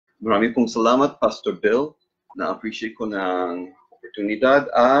Marami pong salamat, Pastor Bill. Na-appreciate ko ng oportunidad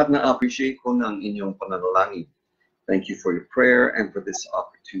at na-appreciate ko ng inyong pananalangin. Thank you for your prayer and for this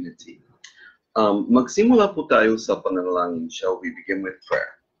opportunity. Magsimula po tayo sa pananalangin. Shall we begin with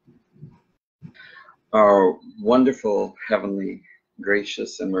prayer? Our wonderful, heavenly,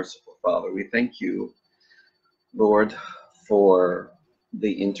 gracious, and merciful Father, we thank you, Lord, for the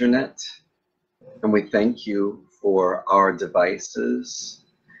internet, and we thank you for our devices,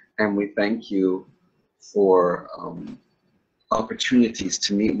 and we thank you for opportunities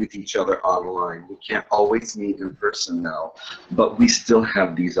to meet with each other online. We can't always meet in person now, but we still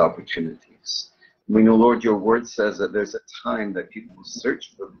have these opportunities. We know, Lord, your word says that there's a time that people will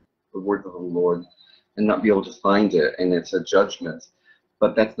search for the word of the Lord and not be able to find it, and it's a judgment.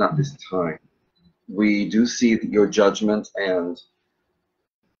 But that's not this time. We do see your judgment, and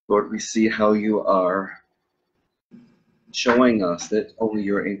Lord, we see how you are showing us that only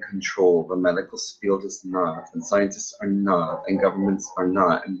you're in control. The medical field is not, and scientists are not, and governments are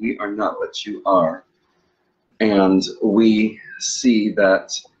not, and we are not, but you are. And we see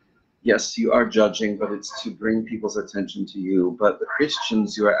that, yes, you are judging, but it's to bring people's attention to you. But the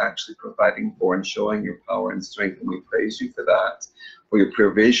Christians you are actually providing for and showing your power and strength, and we praise you for that, for your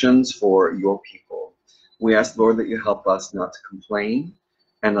provisions for your people. We ask, Lord, that you help us not to complain,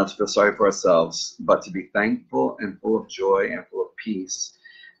 and not to feel sorry for ourselves, but to be thankful and full of joy and full of peace.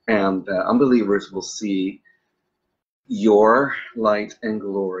 And unbelievers will see your light and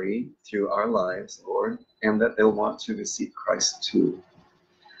glory through our lives, Lord, and that they'll want to receive Christ too.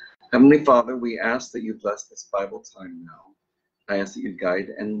 Heavenly Father, we ask that you bless this Bible time now. I ask that you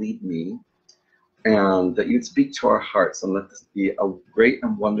guide and lead me, and that you'd speak to our hearts, and let this be a great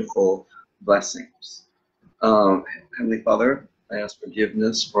and wonderful blessings. Heavenly Father, I ask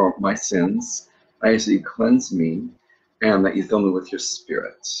forgiveness for my sins. I ask that you cleanse me and that you fill me with your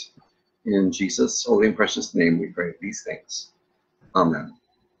spirit. In Jesus' holy and precious name we pray these things. Amen.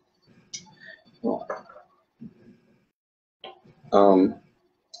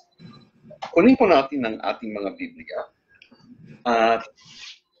 Kunin po natin ang ating mga Biblia at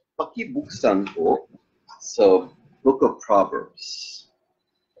pakibuksan po sa Book of Proverbs.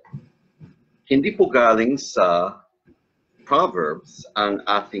 Hindi po galing sa Proverbs ang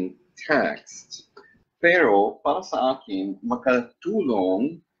ating text, pero para sa akin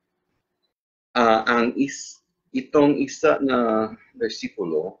makatulong itong isa na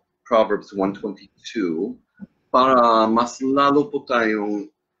versikulo, Proverbs 1:22, para mas lalo po tayong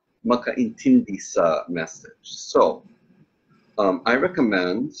makaintindi sa message. So, I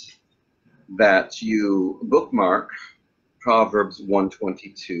recommend that you bookmark Proverbs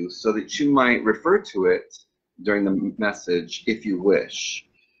 1:22 so that you might refer to it during the message if you wish.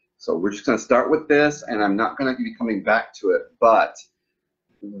 So we're just going to start with this, and I'm not going to be coming back to it, but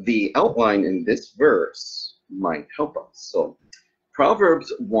the outline in this verse might help us. So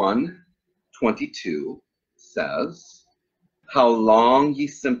Proverbs 1:22 says, "How long, ye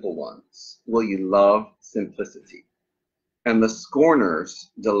simple ones, will ye love simplicity? And the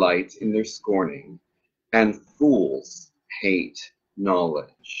scorners delight in their scorning, and fools hate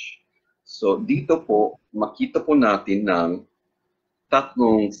knowledge." So dito po, makita po natin ng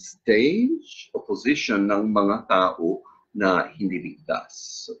tatlong stage o position ng mga tao na hindi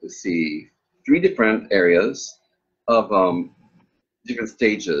ligtas. So we see three different areas of different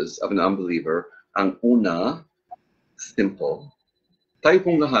stages of an unbeliever. Ang una, simple. Tayo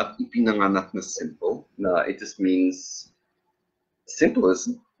pong lahat ipinanganak na simple, na it just means simple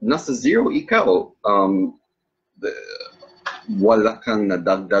is nasa zero ikaw. Wala kang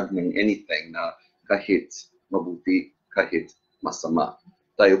nadagdag ng anything na kahit mabuti, kahit masama.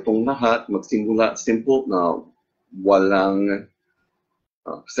 Tayo pong lahat magsimula simple na walang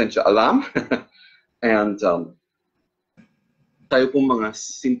pasensya alam. And tayo pong mga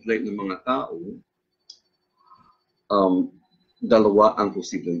simple na mga tao, dalawa ang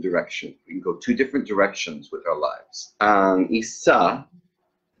posibleng direction. We can go two different directions with our lives. Ang isa,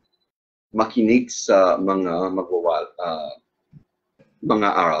 makinig sa mga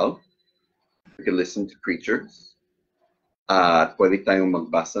aral. We can listen to preachers. At pwede tayong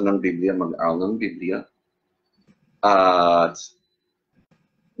magbasa ng Biblia, mag-aral ng Biblia. At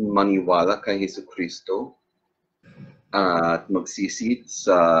maniwala kay Jesucristo. At magsisid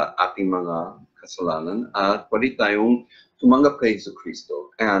sa ating mga kasalanan. At pwede tayong tumanggap kay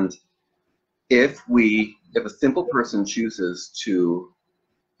Jesucristo. And if a simple person chooses to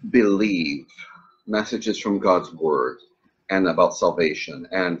believe messages from God's word, and about salvation,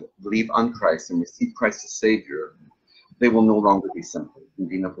 and believe on Christ and receive Christ as Savior, they will no longer be simple.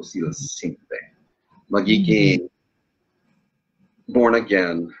 Hindi na po sila simple. Magiging born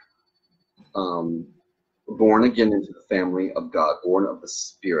again, born again into the family of God, born of the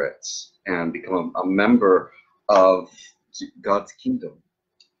Spirit, and become a member of God's kingdom.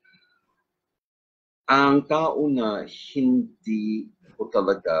 Ang tao na hindi po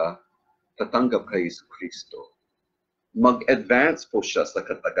talaga tatanggap kay Yesu Kristo, mag-advance po siya sa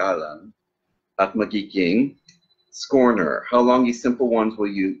katagalan at magiging scorner. How long, ye simple ones, will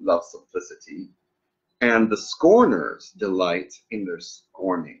you love simplicity? And the scorners delight in their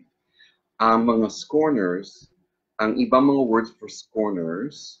scorning. Ang mga scorners, ang ibang mga words for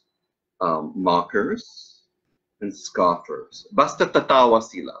scorners, mockers and scoffers. Basta tatawa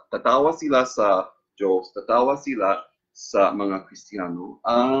sila. Tatawa sila sa Diyos, tatawa sila sa mga Kristiyano,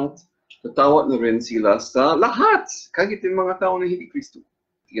 at tatawa na rin sila sa lahat, kahit yung mga tao na hindi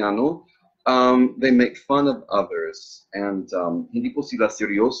Kristiyano. They make fun of others, and hindi po sila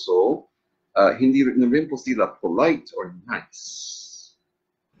seryoso, hindi na rin po sila polite or nice.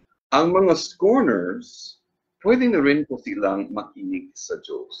 Ang mga scorners, pwede na rin po silang makinig sa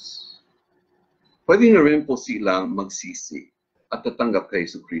Diyos. Pwede na rin po silang magsisi at tatanggap kay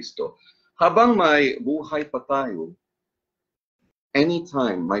Yesu Kristo. Habang may buhay pa tayo,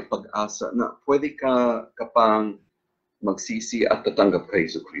 anytime may pag-asa na pwede ka pang magsisi at tatanggap kay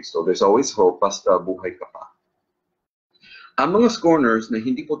Yesu Kristo. There's always hope basta buhay ka pa. Ang mga scorners na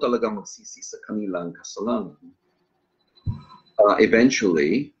hindi po talaga magsisi sa kanilang kasalanan,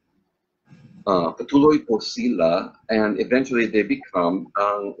 eventually, patuloy po sila, and eventually they become,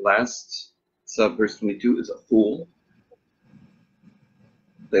 ang last sa verse 22 is a fool.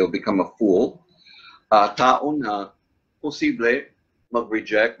 They will become a fool. Tao na posible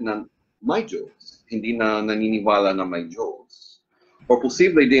mag-reject ng may Diyos, hindi na naniniwala na may Diyos. Or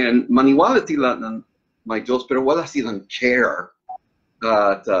posible din, maniwala sila ng may Diyos, pero wala silang care.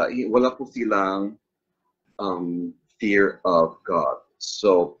 At wala po silang fear of God.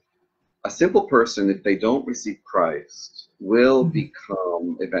 So, a simple person, if they don't receive Christ, will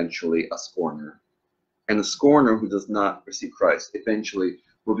become eventually a scorner. And a scorner who does not receive Christ eventually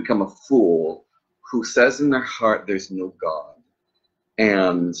will become a fool who says in their heart there's no God.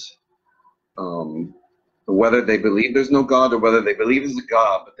 And whether they believe there's no God or whether they believe there's a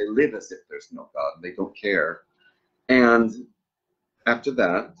God, but they live as if there's no God. They don't care. And after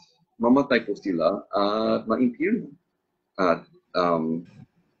that, mamatay po sila at maimpyerno. At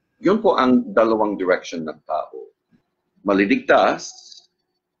yun po ang dalawang direction ng tao. Maliligtas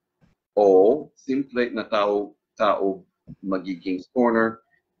o simple na tao magiging scorner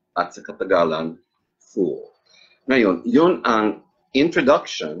at sa katagalan, fool. Ngayon, yun ang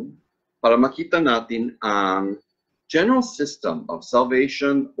introduction para makita natin ang general system of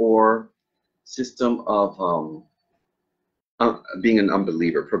salvation or system of being an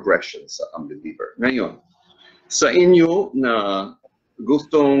unbeliever, progression sa unbeliever. Ngayon, sa inyo na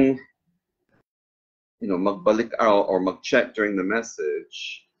gustong magbalik or mag-check during the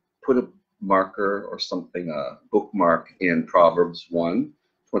message, put a marker or something, a bookmark in Proverbs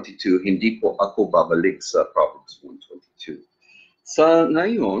 1:22. Hindi po ako babalik sa Proverbs 1:22. Sa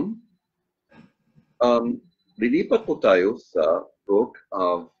ngayon, lilipat po tayo sa book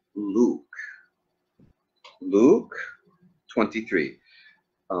of Luke. Luke 23.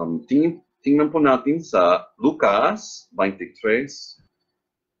 Tingnan po natin sa Lucas 23.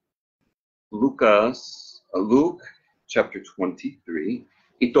 Luke chapter 23.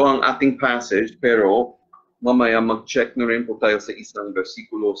 Ito ang ating passage, pero mamaya mag-check na rin po tayo sa isang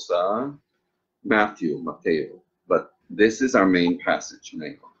versikulo sa Matthew. But this is our main passage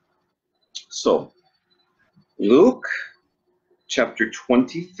ngayon. So, Luke chapter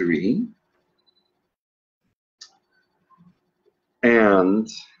 23. And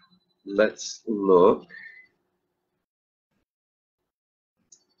let's look.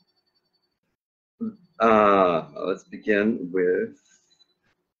 Let's begin with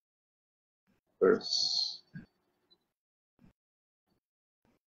verse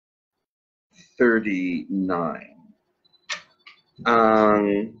 39.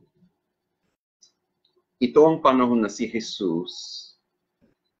 Ito ang panahon na si Jesus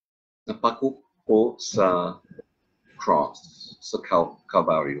napakupo sa cross, sa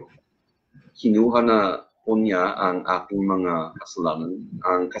Calvario. Kinuha na po niya ang ating mga kasalanan,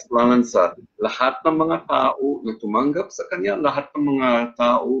 ang kasalanan sa lahat ng mga tao na tumanggap sa Kanya, lahat ng mga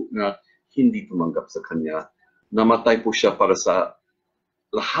tao na hindi tumanggap sa Kanya. Namatay po siya para sa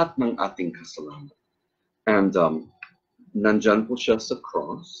lahat ng ating kasalanan. And nandyan po siya sa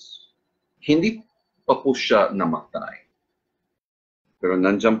cross. Hindi pa po siya namatay. Pero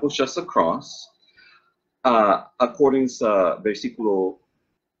nandyan po siya sa cross. According sa versikulo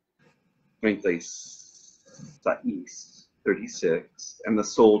 36, 36, and the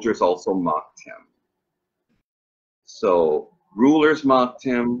soldiers also mocked him. So rulers mocked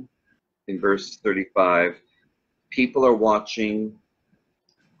him in verse 35. People are watching,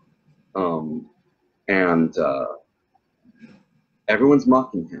 and everyone's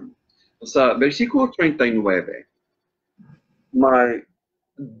mocking him. Sa versikulo 39, may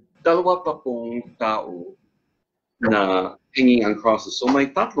dalawa pa pong tao na hanging ang crosses. So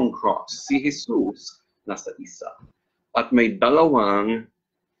may tatlong cross. Si Jesus nasa isa. At may dalawang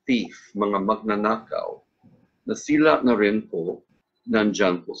thief, mga magnanakaw, na sila na rin po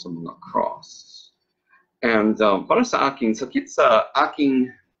nandyan po sa mga cross. And para sa akin, sakit sa aking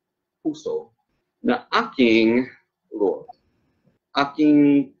puso na aking Lord,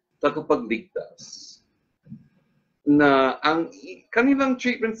 aking tagapagligtas, na ang kanilang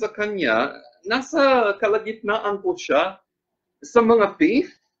treatment sa kanya, nasa kalagitnaan po siya sa mga thief,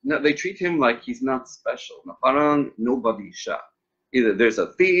 na they treat him like he's not special, na parang nobody siya. Either there's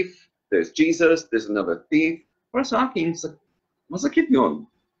a thief, there's Jesus, there's another thief. Para sa akin, masakit yun.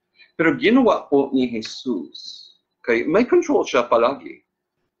 Pero ginawa po ni Jesus, kay may control siya palagi.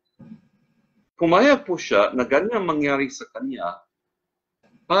 Pumayag po siya na ganyan mangyari sa kanya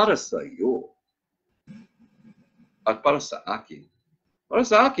para sa iyo at para sa akin. Para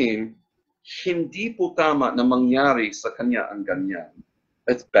sa akin, hindi po tama na mangyari sa kanya ang ganyan.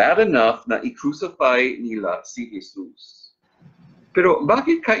 It's bad enough na i-crucify nila si Jesus. Pero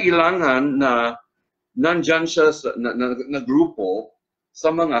bakit kailangan na nandyan siya na grupo sa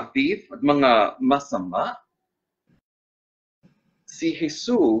mga thief at mga masama? Si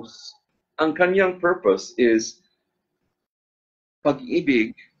Jesus, ang kanyang purpose is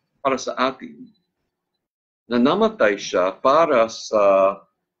pag-ibig para sa atin. Na namatay siya para sa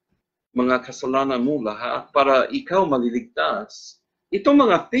mga kasalanan mo lahat, para ikaw maliligtas. Itong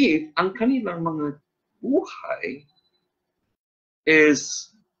mga thief, ang kanilang mga buhay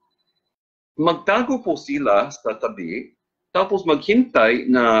is magtago po sila sa tabi, tapos maghintay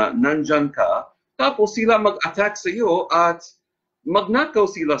na nandyan ka, tapos sila mag-attack sa iyo at magnakaw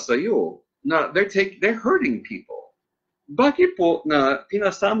sila sa iyo na they're hurting people. Bakit po na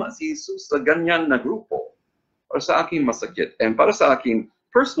pinasama si Jesus sa ganyan na grupo? Para sa akin masakit. And para sa akin,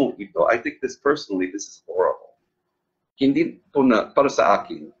 personal ito, I think this is horrible. Hindi po na, para sa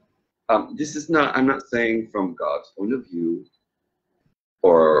akin, this is not, I'm not saying from God's point of view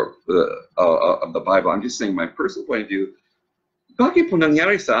or of the Bible. I'm just saying my personal point of view. Bakit po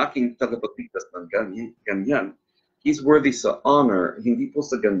nangyari sa aking tagapagligtas ng ganyan? He's worthy sa honor, hindi po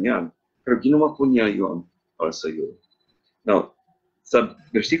sa ganyan. Pero ginawa po niya yun para sa iyo. Now, sa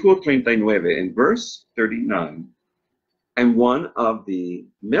versikulo 39, in verse 39, and one of the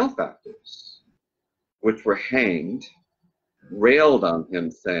malefactors, which were hanged, railed on him,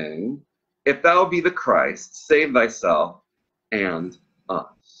 saying, "If thou be the Christ, save thyself and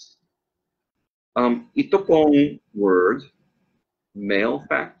us." Ito pong word,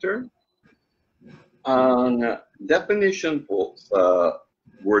 malefactor, ang definition po sa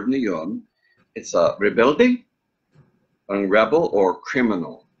word na yun, it's a rebelde, ang rebel or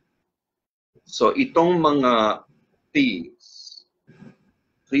criminal. So itong mga thieves,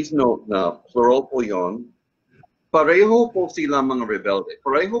 please note na plural po yun, pareho po silang mga rebelde,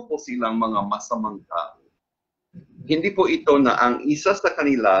 pareho po silang mga masamang tao. Hindi po ito na ang isa sa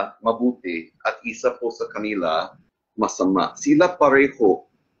kanila mabuti at isa po sa kanila masama. Sila pareho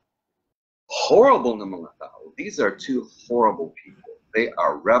horrible na mga tao. These are two horrible people. They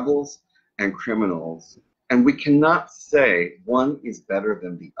are rebels and criminals. And we cannot say one is better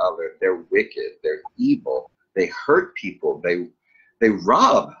than the other. They're wicked, they're evil, they hurt people, they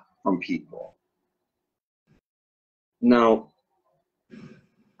rob from people. Now,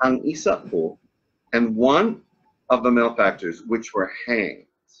 ang isa po, and one of the malefactors which were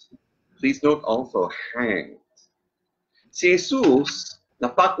hanged. Please note also hanged. Si Jesus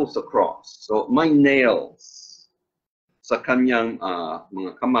napako sa cross. So may nails sa kanyang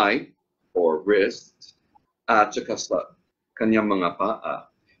mga kamay or wrist at saka sa kanyang mga paa.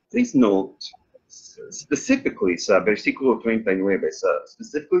 Please note, specifically sa versikulo 39,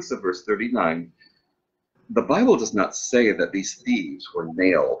 specifically sa verse 39, the Bible does not say that these thieves were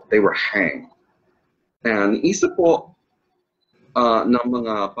nailed, they were hanged. And isa po ng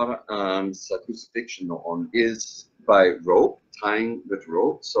mga paraan sa crucifixion noon is by rope, tying with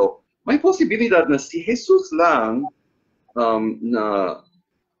rope. So may posibilidad na si Jesus lang na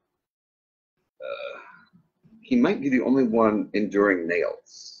he might be the only one enduring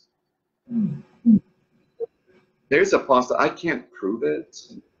nails. There's a possibility, I can't prove it,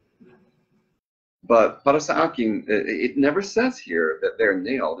 but para sa akin, it never says here that they're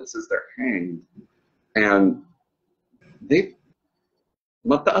nailed, it says they're hanged. And they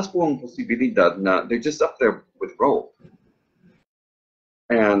mataas po ang posibilidad na they're just up there with rope.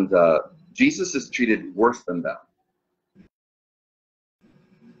 And Jesus is treated worse than that.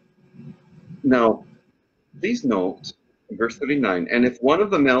 Now, please note, in verse 39, and if one of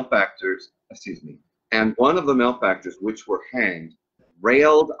the malefactors, and one of the malefactors which were hanged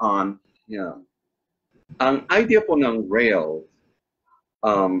railed on him. Ang idea po ng railed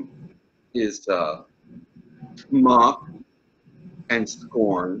is mock and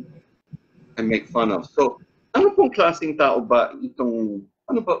scorn and make fun of. So, ano pong klaseng tao ba itong,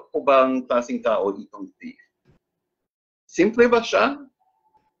 ano ba po bang klaseng tao itong thief? Simple ba siya?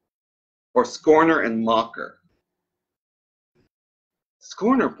 Or scorner and mocker?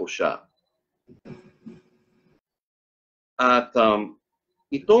 Scorner po siya. At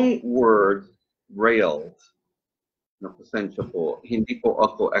itong word, railed, na pasensya po, hindi po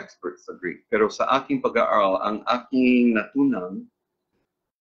ako expert sa Greek. Pero sa aking pag-aaral, ang aking natunan,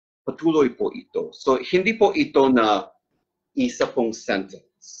 patuloy po ito. So, hindi po ito na isa pong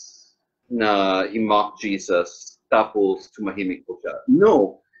sentence na i-mock Jesus tapos tumahimik po siya.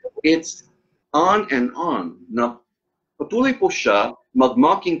 No, it's on and on na patuloy po siya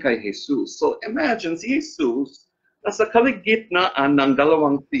mag-mocking kay Jesus. So imagine si Jesus nasa kaligitnaan ng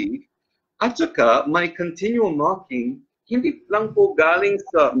dalawang thief at saka may continual mocking, hindi lang po galing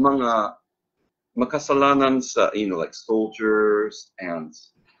sa mga makasalanan sa, like soldiers and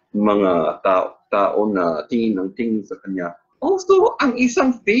mga tao na tingin ng tingin sa kanya. Also, ang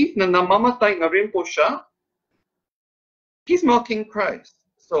isang thief na namamatay na rin po siya, he's mocking Christ.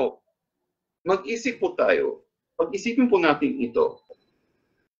 So, mag-isip po tayo. Pag-isipin po natin ito.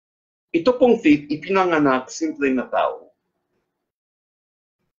 Ito pong thief, ipinanganak simple na tao.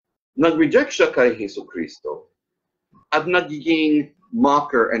 Nag-reject siya kay Hesus Kristo at nagiging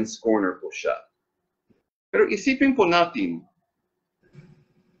mocker and scorner po siya. Pero isipin po natin,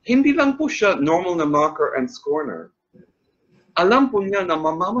 hindi lang po siya normal na mocker and scorner. Alam po niya na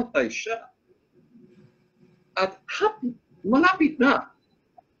mamamatay siya. At malapit na.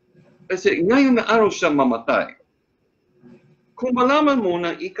 Kasi ngayon na araw siya mamatay. Kung malaman mo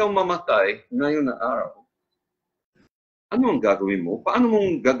na ikaw mamatay ngayon na araw, ano ang gagawin mo? Paano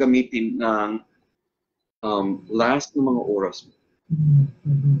mong gagamitin ng last ng mga oras mo?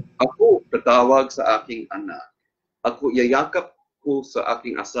 Ako, tatawag sa aking anak. Ako, yayakap ko sa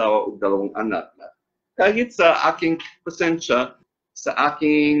aking asawa o dalawang anak na kahit sa aking pasensya sa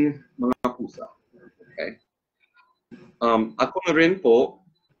aking mga pusa. Okay? Ako na rin po,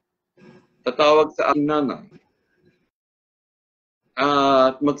 tatawag sa aking nanay.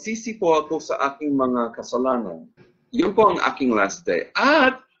 At magsisi po ako sa aking mga kasalanan. Yun po ang aking last day.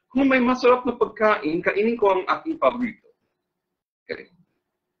 At kung may masarap na pagkain, kainin ko ang aking paborito. Okay.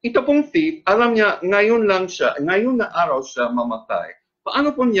 Ito pong thief, alam niya, ngayon na araw siya mamatay.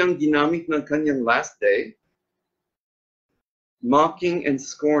 Paano po niyang ginamit ng kanyang last day? Mocking and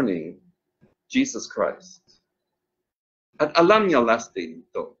scorning Jesus Christ. At alam niya last day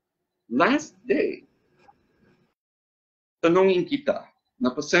nito. Last day. Tanungin kita, na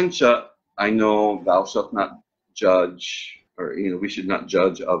pasensya, I know thou shalt not judge, or we should not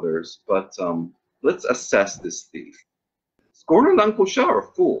judge others, but let's assess this thief. Scorner lang po siya or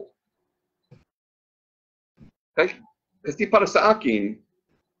fool? Kasi para sa akin,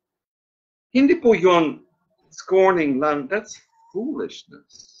 hindi po yun scorning lang, that's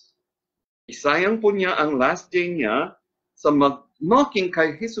foolishness. Isayang po niya ang last day niya sa mocking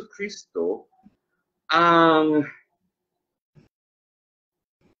kay Hesus Kristo ang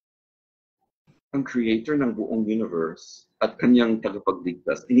creator ng buong universe at kanyang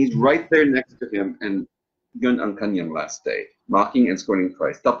tagapagligtas. And he's right there next to him and yun ang kanyang last day. Mocking and scorning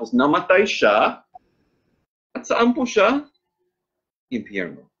Christ. Tapos namatay siya. At saan po siya?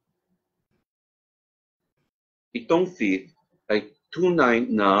 Impyerno. Itong thief ay tunay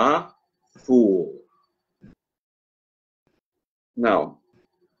na fool. Now,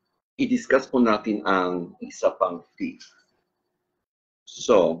 i-discuss po natin ang isa pang thief.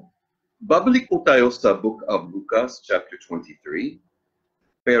 So, babalik po tayo sa Book of Lucas, chapter 23.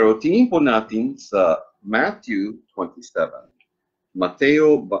 Pero tingin po natin sa Matthew 27.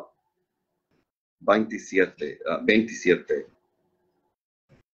 Mateo 27.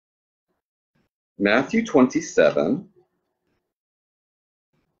 Matthew 27.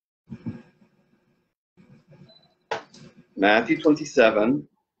 Matthew 27,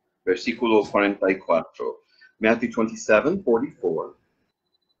 versikulo 44. Matthew 27:44.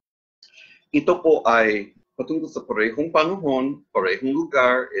 Ito po ay patungkol sa parehong panahon, parehong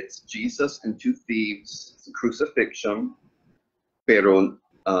lugar. It's Jesus and two thieves, crucifixion. Pero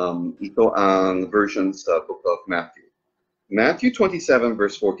ito ang version sa Book of Matthew. Matthew 27,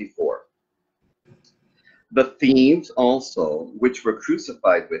 verse 44. The thieves also, which were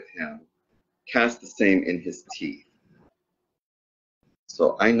crucified with him, cast the same in his teeth.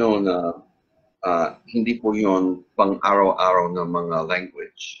 So I know na hindi po yun pang araw-araw na mga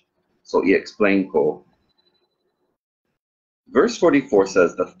language. So i-explain ko. Verse 44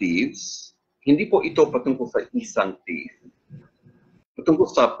 says, the thieves, hindi po ito patungkol sa isang thief. Patungkol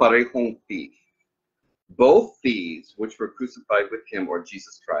sa parehong thief. Both thieves, which were crucified with him, or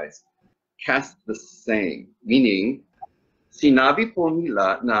Jesus Christ, cast the same. Meaning, sinabi po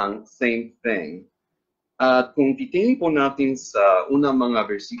nila ng same thing. At kung titingin po natin sa unang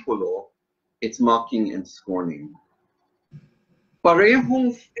mga versikulo, it's mocking and scorning.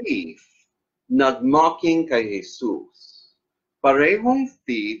 Parehong thief nag-mocking kay Jesus. Parehong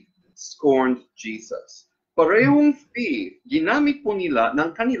thief scorned Jesus. Parehong thief, ginamit po nila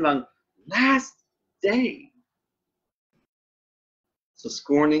ng kanilang last day. So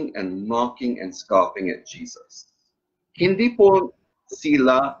scorning and mocking and scoffing at Jesus. Hindi po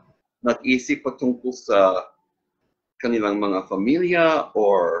sila nag-isip patungkol sa kanilang mga familia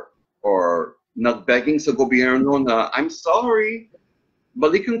or nag-begging sa gobyerno na, I'm sorry,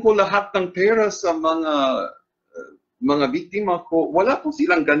 balikan ko lahat ng pera sa mga biktima ko. Wala po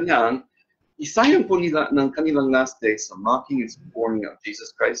silang ganyan. Isayang po nila ng kanilang last day sa mocking and scorning of Jesus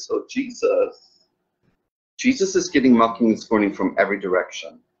Christ. So Jesus is getting mocking and scorning from every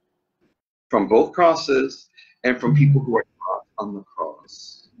direction. From both crosses and from people who are not on the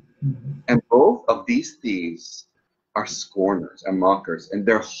cross. And both of these thieves are scorners and mockers, and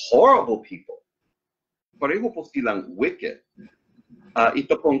they're horrible people. Pareho po silang wicked.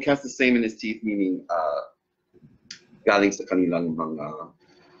 Ito pong cast the same in his teeth, meaning galing sa kanilang mga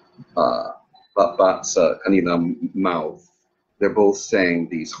baba sa kanilang mouth. They're both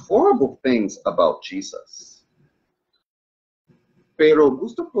saying these horrible things about Jesus. Pero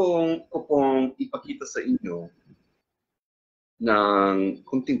gusto ko pong ipakita sa inyo ng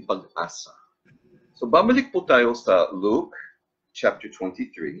kunting pag-asa. So babalik po tayo sa Luke chapter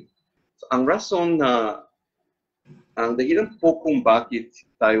 23. So, ang rason na ang dahilan po kung bakit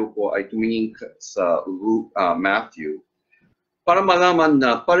tayo po ay tumingin sa Matthew para malaman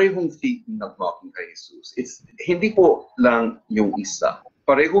na parehong thief nag-mocking kay Jesus. Hindi po lang yung isa.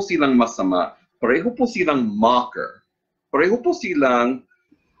 Pareho silang masama. Pareho po silang mocker. Pareho po silang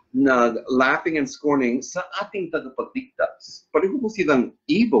nag-laughing and scorning sa ating tagapagligtas. Pareho po silang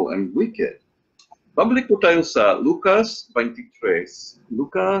evil and wicked. Babalik po tayo sa Lucas 23.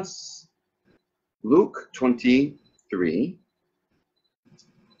 Luke 23.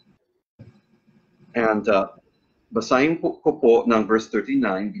 And basahin ko po ng verse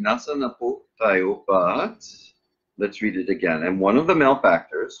 39. Binasa na po tayo, but let's read it again. And one of the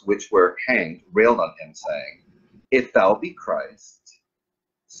malefactors, which were hanged, railed on him, saying, If thou be Christ,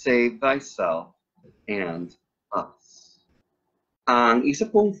 save thyself and us. Ang isa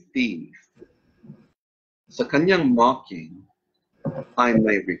pong thief, sa kanyang mocking, ay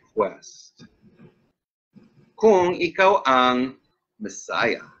may request. Kung ikaw ang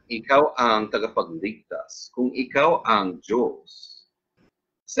Messiah, ikaw ang tagapagligtas, kung ikaw ang Diyos,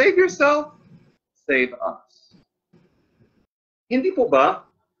 save yourself, save us. Hindi po ba,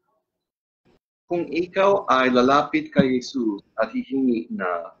 kung ikaw ay lalapit kay Jesus at hihingi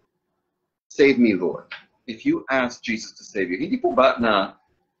na, save me, Lord. If you ask Jesus to save you, hindi po ba na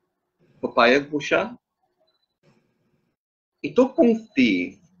papayag po siya? Ito pong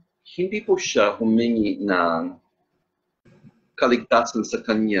thief, hindi po siya humingi ng kaligtasan sa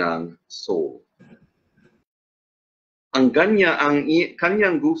kanyang soul. Ang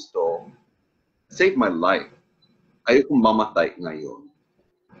kanyang gusto, save my life. Ayokong mamatay ngayon.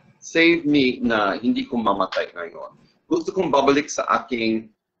 Save me na hindi ko mamatay ngayon. Gusto kong babalik sa aking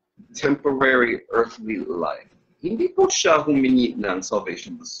temporary earthly life. Hindi po siya humingi ng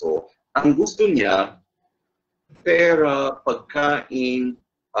salvation of the soul. Ang gusto niya, pera, pagkain,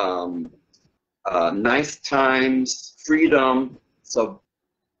 nice times, freedom sa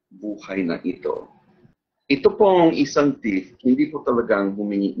buhay na ito. Ito pong isang thief, hindi po talagang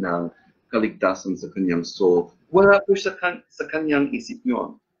humingi ng kaligtasan sa kanyang soul. Wala po sa kanyang isip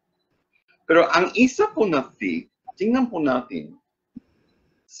yun. Pero ang isa po na thief, tingnan po natin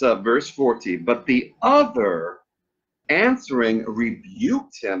sa verse 40, but the other answering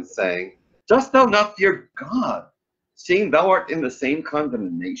rebuked him, saying, Dost thou not fear God, seeing thou art in the same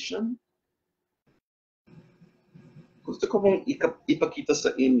condemnation? Gusto ko pong ipakita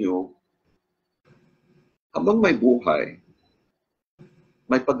sa inyo, habang may buhay,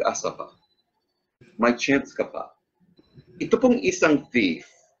 may pag-asa pa. May chance ka pa. Ito pong isang thief,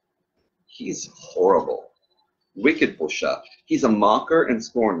 he's horrible. Wicked po siya. He's a mocker and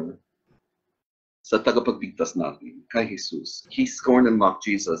scorner sa tagapagligtas natin, kay Jesus. He scorned and mocked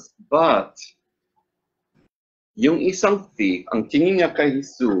Jesus. But, yung isang thief, ang tingin niya kay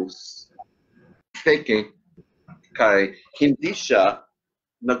Jesus, fake kay hindi siya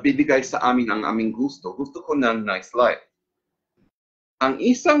nagbibigay sa amin ang aming gusto. Gusto ko ng nice life. Ang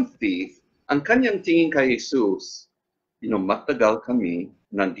isang thief, ang kanyang tingin kay Jesus, matagal kami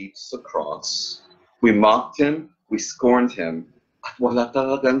nandito sa cross. We mocked him, we scorned him, at wala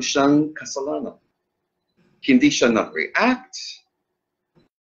talagang siyang kasalanan. Hindi siya nag-react.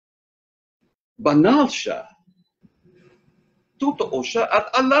 Banal siya. Totoo siya.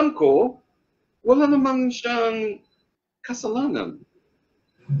 At alam ko, wala namang siyang kasalanan.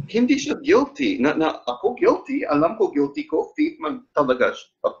 Hindi siya guilty. Ako guilty. Alam ko guilty ko. Thief man talaga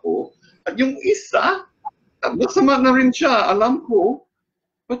ako. At yung isa, masama na rin siya. Alam ko.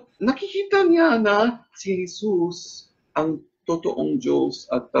 But nakikita niya na si Jesus ang totoong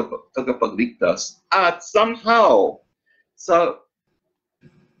Diyos at tagapagligtas. At somehow, sa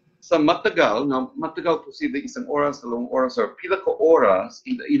matagal posible isang oras, 2 oras, or pila ko oras,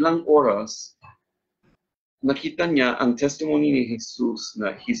 ilang oras, nakita niya ang testimony ni Jesus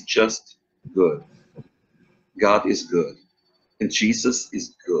na He's just good. God is good. And Jesus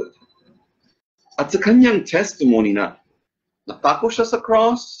is good. At sa kanyang testimony na natako siya sa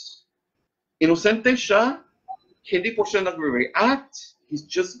cross, inosente siya, hindi po siya nagre-react, He's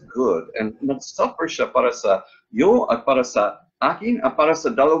just good. And nag-suffer siya para sa iyo at para sa akin at para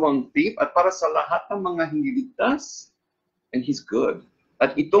sa dalawang thief at para sa lahat ng mga hindi ligtas. And He's good.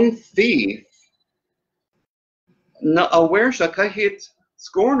 At itong thief, na-aware siya kahit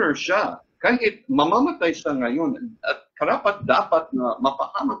scorner siya, kahit mamamatay siya ngayon, at karapat-dapat na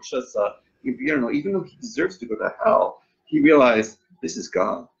mapahamak siya sa impyerno, even though he deserves to go to hell, he realized, this is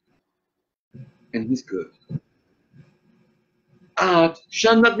God. And He's good. At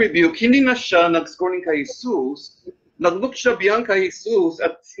siya nag-rebuke, hindi na siya nag-scorning kay Jesus, nag-look siya beyond kay Jesus,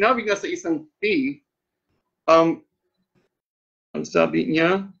 at sinabi nga sa isang thief, ang sabi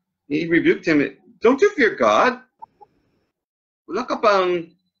niya, he rebuked him, don't you fear God? Wala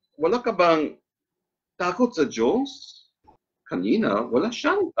ka bang takot sa Diyos? Kanina, wala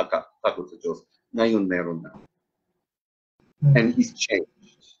siyang takot sa Diyos. Ngayon, meron na. And He's changed.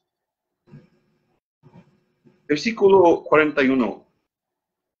 Versikulo 41,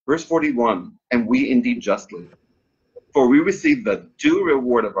 verse 41, and we indeed justly, for we receive the due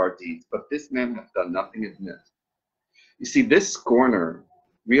reward of our deeds, but this man hath done nothing amiss. You see, this scorner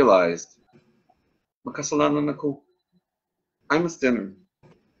realized, makasalanan ako. I'm a sinner.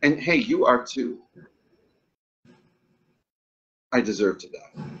 And hey, you are too. I deserve to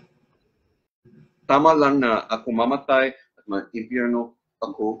die. Tama lang na ako mamatay at ma-impyerno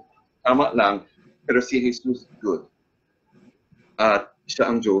ako. Tama lang. Pero si Jesus good. At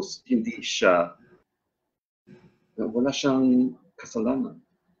siya ang Diyos, hindi siya, wala siyang kasalanan.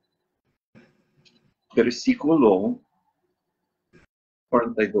 Versikulo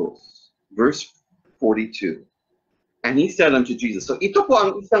 42, verse 42. And he said unto Jesus, so ito po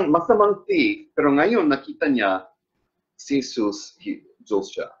ang isang masamang thief, pero ngayon nakita niya si Jesus,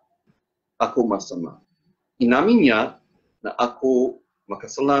 Diyos siya. Ako masama. Inamin niya na ako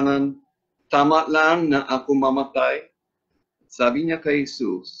makasalanan, tama lang na ako mamatay. Sabi niya kay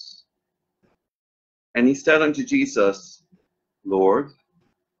Jesus, and he said unto Jesus, Lord,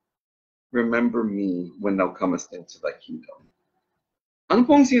 remember me when thou comest into thy kingdom. Ano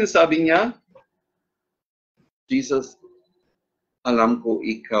pong sinasabi niya? Jesus, alam ko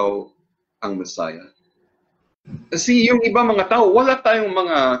ikaw ang Messiah. Kasi yung iba mga tao, wala tayong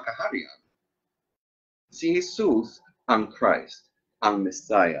mga kaharian. Si Jesus ang Christ, ang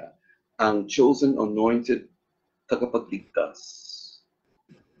Messiah, ang chosen, anointed, tagapagligtas.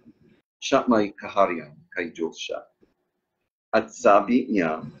 Siya may kaharian, kay Diyos siya. At sabi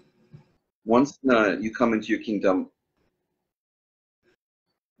niya, once na you come into your kingdom,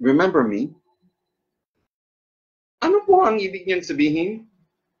 remember me. Ano po ang ibig niyang sabihin?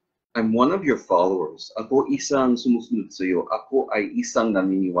 I'm one of your followers. Ako isang sumusunod sa iyo. Ako ay isang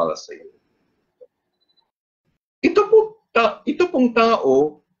naniniwala sa iyo. Ito pong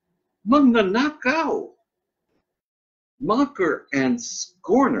tao, magnanakaw, mocker and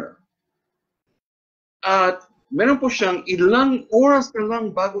scorner. At meron po siyang ilang oras na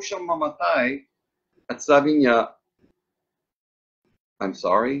lang bago siyang mamatay. At sabi niya, I'm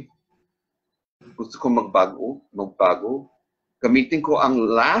sorry. Gusto ko magbago. Gamitin ko ang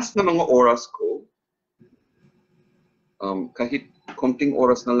last na mga oras ko. Kahit konting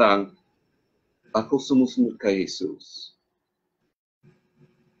oras na lang, ako sumusunod kay Jesus.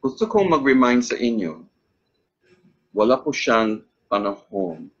 Gusto kong mag-remind sa inyo Wala po siyang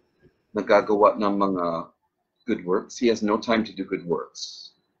panahon na gagawa ng mga good works. He has no time to do good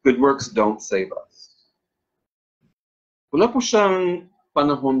works. Good works don't save us. Wala po siyang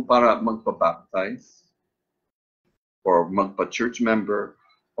panahon para magpabaptize or magpa-church member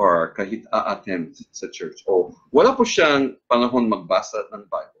or kahit a-attend sa church. O wala po siyang panahon magbasa ng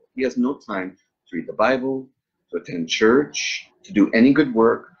Bible. He has no time to read the Bible, to attend church, to do any good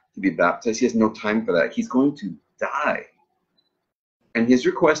work, to be baptized. He has no time for that. He's going to die. And his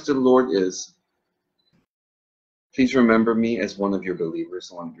request to the Lord is, please remember me as one of your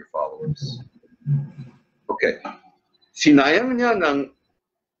believers, one of your followers. Okay. Sinayang niya ng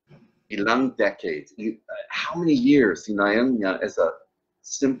ilang decades, how many years sinayang niya as a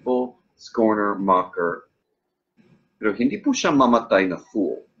simple scorner, mocker. Pero hindi po siya mamatay na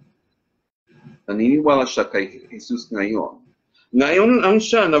fool. Naniniwala siya kay Jesus ngayon. Ngayon ang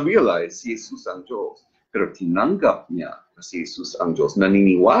siya na-realize si Jesus ang Diyos. Pero tinanggap niya na si Jesus ang Diyos.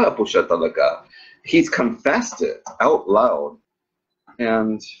 Naniniwala po siya talaga. He's confessed it out loud.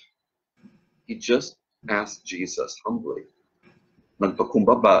 And he just asked Jesus humbly.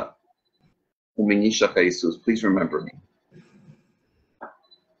 Nagpakumbaba, humingi siya kay Jesus, please remember me.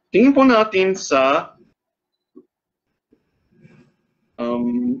 Tingin po natin sa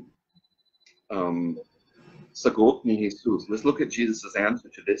sagot ni Jesus. Let's look at Jesus' answer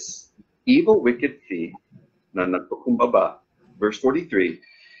to this evil, wicked thief na nagpakumbaba. Verse 43,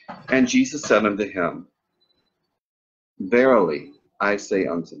 and Jesus said unto him, verily I say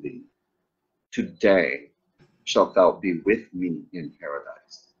unto thee, today shalt thou be with me in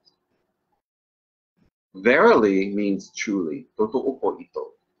paradise. Verily means truly. Totoo po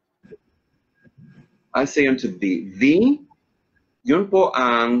ito. I say unto thee, thee, yun po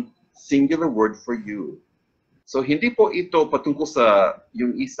ang singular word for you. So hindi po ito patungkol sa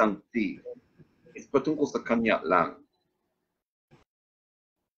yung isang thief. It's patungkol sa kanya lang.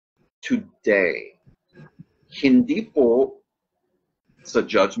 Today. Hindi po sa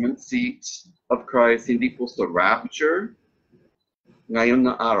judgment seat of Christ, hindi po sa rapture, ngayon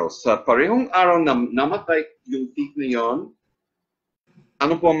na araw. Sa parehong araw na namatay yung thief na yon,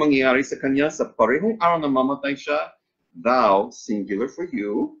 ano po ang mangyayari sa kanya? Sa parehong araw na mamatay siya, thou, singular for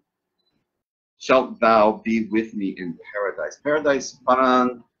you, shalt thou be with me in paradise. Paradise,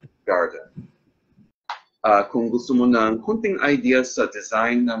 parang garden. Kung gusto mo ng kunting idea sa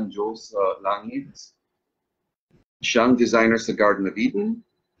design ng Diyos sa langit, siya ang designer sa Garden of Eden,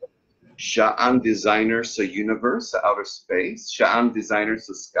 siya ang designer sa universe, sa outer space, siya ang designer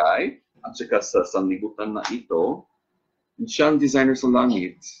sa sky, at saka sa sanlibutan na ito, siya ang designer sa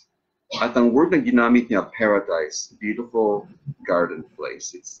langit. At ang word na ginamit niya, paradise, beautiful garden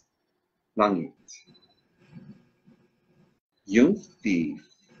place. It's langit. Yung thief,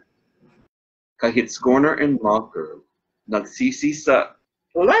 kahit scorner and mocker, nagsisi sa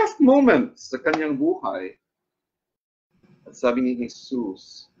last moment sa kanyang buhay. At sabi ni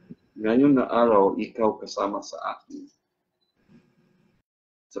Jesus, ngayon na araw, ikaw kasama sa akin.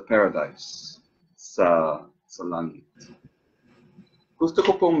 Sa paradise, sa langit. Gusto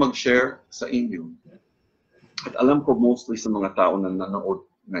ko pong mag-share sa inyo. At alam ko mostly sa mga tao na nanood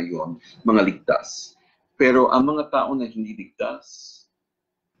ngayon, mga ligtas. Pero ang mga tao na hindi ligtas,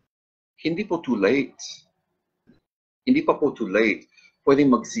 hindi po too late. Hindi pa po too late.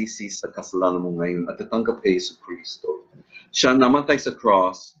 Pwedeng magsisi sa kasalanan mo ngayon at tatanggap kay Yesu Kristo. Siya namatay sa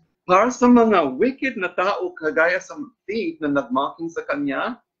cross para sa mga wicked na tao kagaya sa thief na nagmocking sa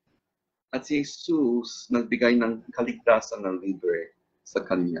kanya. At si Jesus nagbigay ng kaligtasan ng libre sa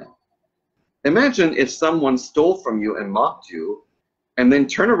kanya. Imagine if someone stole from you and mocked you and then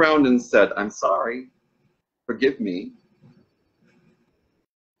turned around and said, I'm sorry, forgive me.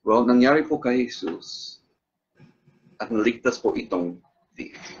 Well, nangyari po kay Jesus at naligtas po itong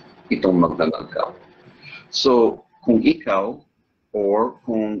thief, itong magnanakaw. So, kung ikaw or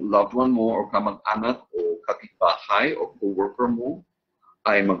kung loved one mo or kamag-anak o kapitbahay o co-worker mo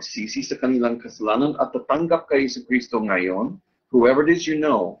ay magsisi sa kanilang kasalanan at tatanggap kay Yesu Kristo ngayon, whoever it is you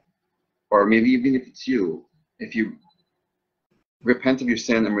know, or maybe even if it's you, if you repent of your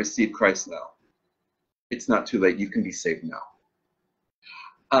sin and receive Christ now, it's not too late. You can be saved now.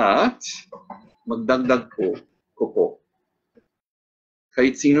 At magdagdag ko po,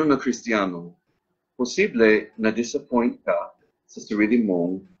 kahit sino na Kristiyano, posible na disappoint ka sa sarili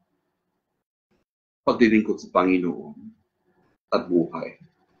mong paglilingkod sa Panginoon at buhay.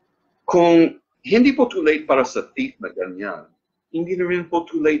 Kung hindi po too late para sa thief na ganyan, hindi na rin po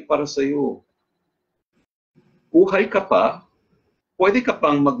too late para sa iyo. Buhay ka pa, pwede ka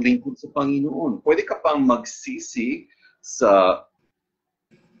pang maglingkod sa Panginoon. Pwede ka pang magsisi sa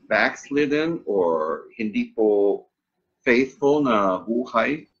backslidden or hindi po faithful na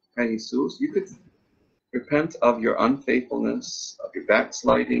buhay kay Jesus, you could repent of your unfaithfulness, of your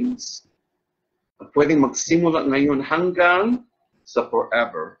backslidings. At pwedeng magsimula ngayon hanggang sa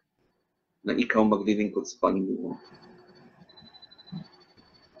forever na ikaw maglilingkod sa Panginoon.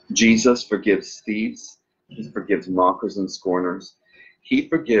 Jesus forgives thieves. He forgives mockers and scorners. He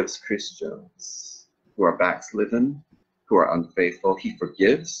forgives Christians who are backslidden, who are unfaithful. He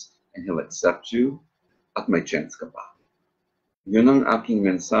forgives and He'll accept you at may chance ka pa. Yun ang aking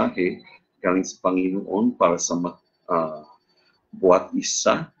mensahe galing sa Panginoon para sa buwat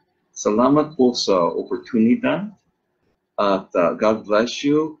isa. Salamat po sa oportunidad at God bless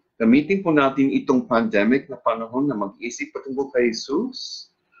you. Gamitin po natin itong pandemic na panahon na mag-isip patungkol kay Jesus,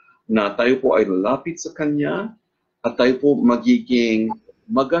 na tayo po ay lalapit sa Kanya at tayo po magiging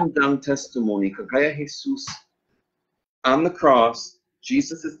magandang testimony. Kagaya Jesus on the cross,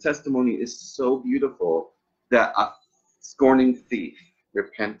 Jesus' testimony is so beautiful that a scorning thief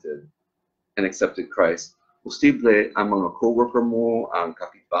repented and accepted Christ. Posible ang mga co-worker mo, ang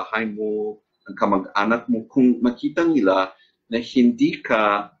kapitbahay mo, ang kamag-anak mo, kung makita nila na hindi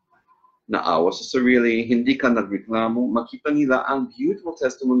ka naawa sa sarili, hindi ka nagreklamo, makita nila ang beautiful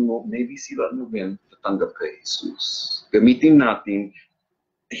testimony mo, maybe sila na rin tatanggap kay Jesus. Gamitin natin,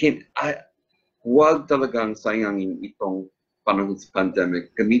 huwag talagang sayangin itong panahon sa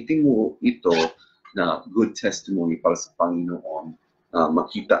pandemic. Gamitin mo ito na good testimony para sa Panginoon.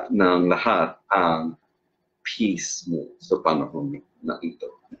 Makita ng lahat ang peace mo sa panahon na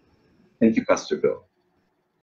ito. Thank you, Pastor Bill.